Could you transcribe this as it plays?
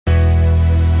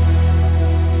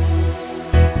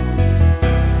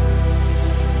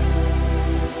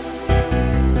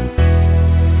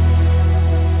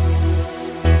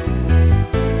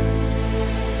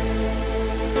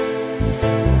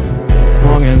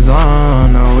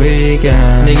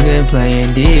Weeknd. Niggas been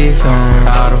playing defense.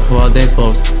 Out of what they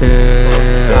supposed to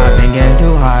do. I've been getting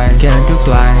too high, getting too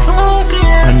fly.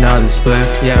 Another split,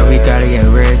 yeah, we gotta get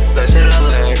rich. Let's hit a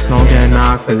leg. Don't get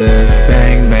knocked for this.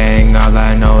 Bang bang, all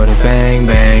I know is bang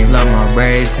bang. Love my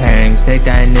braids hangs. Take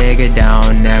that nigga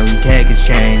down, now we take his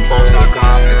change. Won't stop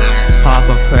confidence. Pop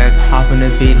a prick, hop on the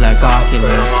beat like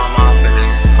Oculus.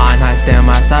 On high, stand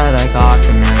my side like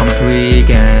Optimus. I'm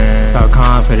tweaking, got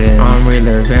confidence. I'm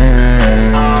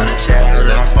reliving. All the shit I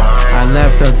left behind. I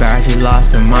left her back, she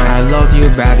lost her mind. I love you,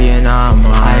 baby, and I'm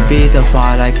mine. I beat the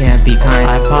fight, I can't be kind.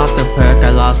 I popped the prick, I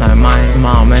lost my mind.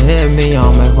 Mama hit me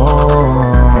on my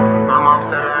phone. My mom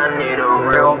said I need a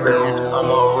real bitch. I'm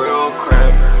a real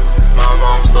crip. My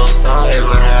mom's so sorry,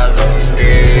 but I love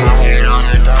me. I hate on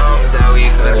the times that we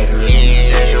couldn't meet.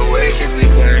 Situations we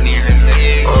couldn't even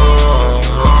leave.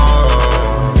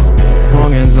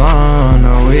 Morgan's on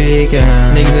the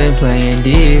weekend. Niggas been playing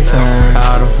defense.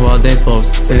 Out of what they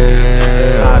supposed to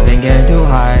do. I've been getting too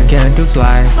high, getting too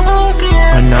fly.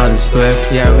 Another split,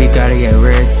 yeah, we gotta get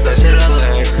rich. Let's hit a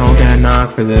leg. Don't get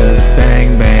knocked for this.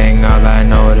 Bang bang, all I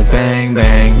know is bang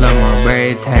bang. Love my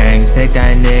braids hangs. Take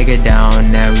that nigga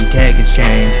down, now we take his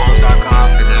change. Won't stop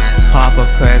confidence. Pop a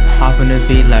prick, hop on the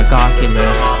beat like Oculus.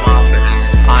 I'm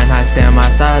confidence. On high, stand my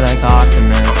side like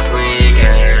Optimus.